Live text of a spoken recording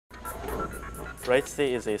Wright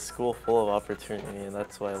State is a school full of opportunity, and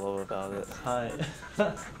that's what I love about it. Hi.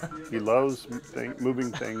 He loves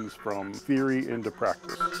moving things from theory into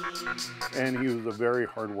practice. And he was a very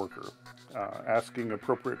hard worker, asking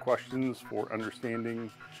appropriate questions for understanding,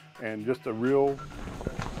 and just a real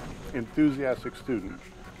enthusiastic student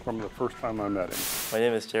from the first time I met him. My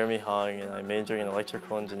name is Jeremy Hong, and I'm majoring in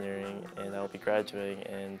electrical engineering, and I will be graduating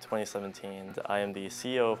in 2017. I am the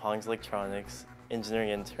CEO of Hong's Electronics, engineering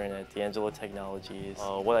intern at D'Angelo Technologies.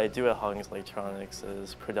 What I do at Hong's Electronics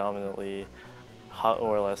is predominantly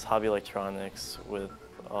more or less hobby electronics with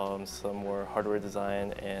some more hardware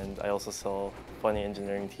design, and I also sell funny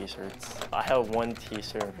engineering t-shirts. I have one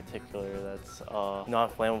t-shirt in particular that's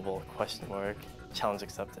non-flammable, question mark, challenge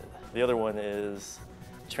accepted. The other one is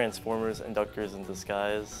Transformers, Inductors in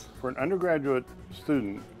Disguise. For an undergraduate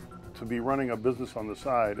student to be running a business on the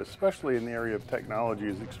side, especially in the area of technology,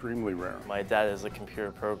 is extremely rare. My dad is a computer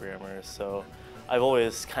programmer, so I've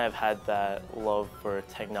always kind of had that love for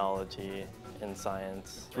technology and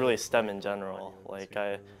science, really STEM in general. Like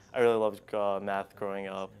I really loved math growing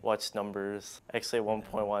up, watched numbers. Actually at one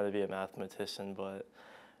point wanted to be a mathematician, but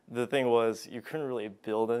the thing was you couldn't really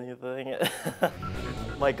build anything.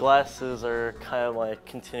 My glasses are kind of like a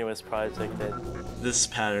continuous project. This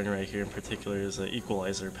pattern right here in particular is an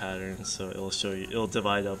equalizer pattern, so it'll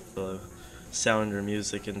divide up the sound or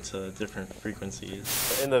music into different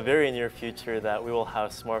frequencies. In the very near future that we will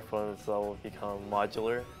have smartphones that will become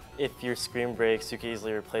modular. If your screen breaks, you can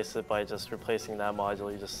easily replace it by just replacing that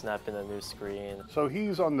module. You just snap in a new screen. So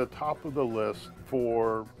he's on the top of the list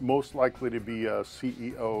for most likely to be a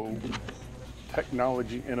CEO,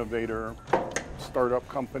 technology innovator, startup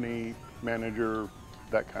company manager,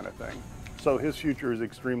 that kind of thing. So his future is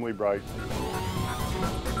extremely bright.